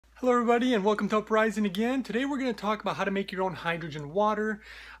Hello everybody and welcome to Uprising again. Today we're going to talk about how to make your own hydrogen water.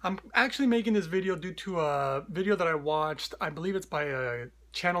 I'm actually making this video due to a video that I watched. I believe it's by a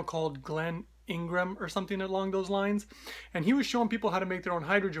channel called Glenn Ingram or something along those lines. And he was showing people how to make their own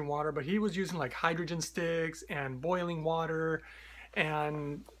hydrogen water, but he was using like hydrogen sticks and boiling water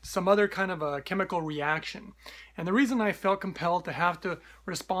and some other kind of a chemical reaction. And the reason I felt compelled to have to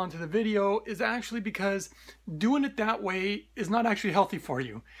respond to the video is actually because doing it that way is not actually healthy for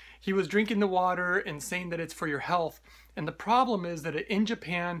you. He was drinking the water and saying that it's for your health. And the problem is that in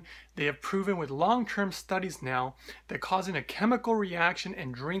Japan, they have proven with long-term studies now that causing a chemical reaction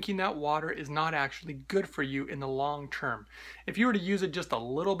and drinking that water is not actually good for you in the long term. If you were to use it just a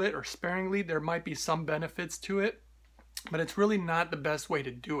little bit or sparingly, there might be some benefits to it, but it's really not the best way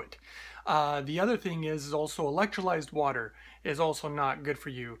to do it. The other thing is also electrolyzed water is also not good for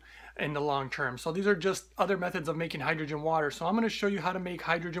you in the long term. So these are just other methods of making hydrogen water. So I'm going to show you how to make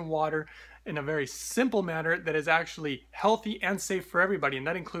hydrogen water in a very simple manner that is actually healthy and safe for everybody. And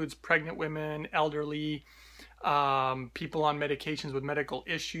that includes pregnant women, elderly, people on medications with medical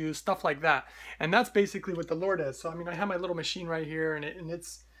issues, stuff like that. And that's basically what the Lord is. So I mean, I have my little machine right here and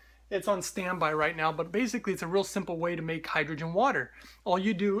it's on standby right now, but basically it's a real simple way to make hydrogen water. All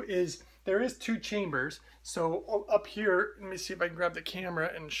you do is, there is two chambers. So up here, let me see if I can grab the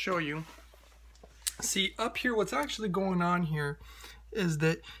camera and show you. See, up here, what's actually going on here is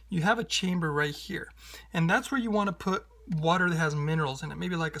that you have a chamber right here. And that's where you want to put water that has minerals in it,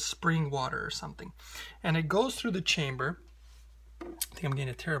 maybe like a spring water or something. And it goes through the chamber. I think I'm getting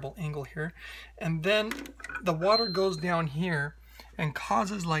a terrible angle here. And then the water goes down here and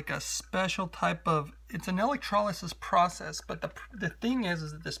causes like a special type of, it's an electrolysis process, but the thing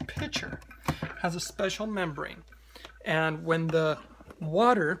is that this pitcher has a special membrane. And when the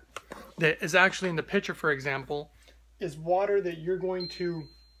water that is actually in the pitcher, for example, is water that you're going to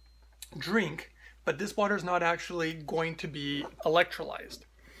drink, but this water is not actually going to be electrolyzed.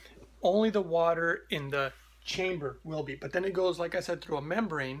 Only the water in the chamber will be. But then it goes, like I said, through a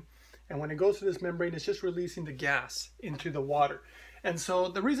membrane. And when it goes through this membrane, it's just releasing the gas into the water. And so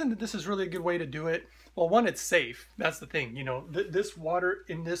the reason that this is really a good way to do it, well, one, it's safe. That's the thing. You know, this water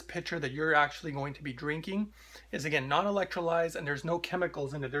in this pitcher that you're actually going to be drinking is, again, non-electrolyzed, and there's no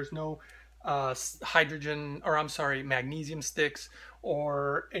chemicals in it. There's no magnesium sticks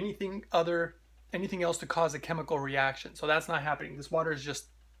or anything else to cause a chemical reaction. So that's not happening. This water is just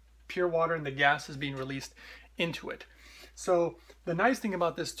pure water, and the gas is being released into it. So the nice thing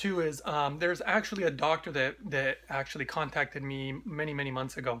about this too is there's actually a doctor that actually contacted me many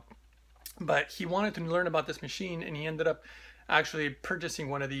months ago, but he wanted to learn about this machine, and he ended up actually purchasing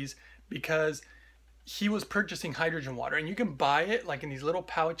one of these because he was purchasing hydrogen water, and you can buy it like in these little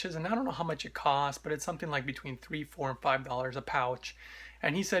pouches, and I don't know how much it costs, but it's something like between $3, $4, and $5 a pouch.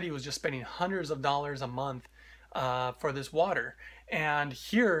 And he said he was just spending hundreds of dollars a month for this water. And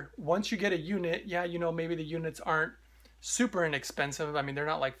here, once you get a unit, yeah, you know, maybe the units aren't super inexpensive. I mean, they're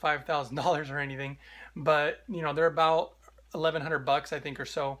not like $5,000 or anything, but you know, they're about $1,100 I think or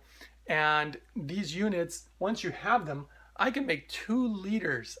so. And these units, once you have them, I can make 2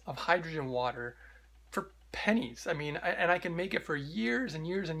 liters of hydrogen water for pennies. I mean, and I can make it for years and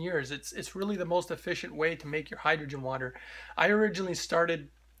years and years. It's really the most efficient way to make your hydrogen water. I originally started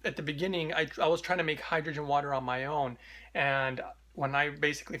at the beginning, I was trying to make hydrogen water on my own, and when I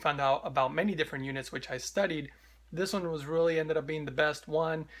basically found out about many different units which I studied, this one was really ended up being the best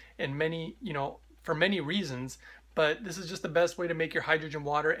one in many, you know, for many reasons. But this is just the best way to make your hydrogen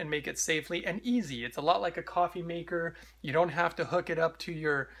water and make it safely and easy. It's a lot like a coffee maker. You don't have to hook it up to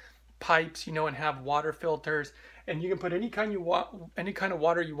your pipes, you know, and have water filters. And you can put any kind of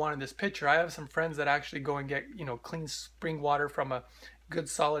water you want in this pitcher. I have some friends that actually go and get, you know, clean spring water from a good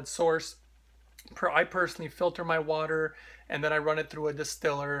solid source. I personally filter my water, and then I run it through a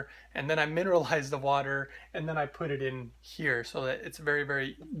distiller, and then I mineralize the water, and then I put it in here so that it's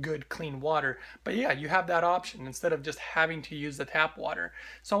very good clean water. But yeah, you have that option instead of just having to use the tap water.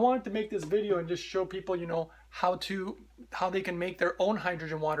 So I wanted to make this video and just show people, you know, how they can make their own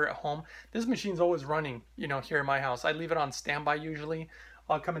hydrogen water at home. This machine's always running, you know, here in my house. I leave it on standby usually.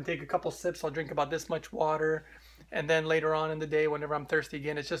 I'll come and take a couple sips. I'll drink about this much water. And then later on in the day, whenever I'm thirsty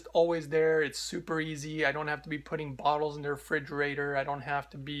again, it's just always there. It's super easy. I don't have to be putting bottles in the refrigerator. I don't have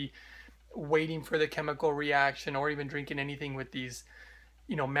to be waiting for the chemical reaction or even drinking anything with these,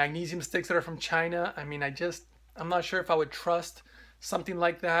 you know, magnesium sticks that are from China. I mean, I'm not sure if I would trust something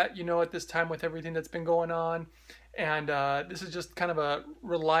like that, you know, at this time with everything that's been going on. And this is just kind of a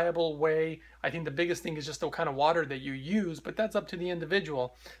reliable way. I think the biggest thing is just the kind of water that you use, but that's up to the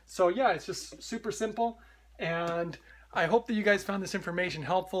individual. So yeah, it's just super simple. And I hope that you guys found this information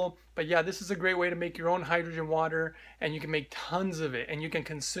helpful. But yeah, this is a great way to make your own hydrogen water, and you can make tons of it, and you can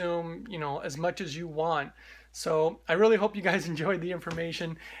consume, as much as you want. So I really hope you guys enjoyed the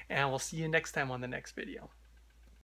information, and we'll see you next time on the next video.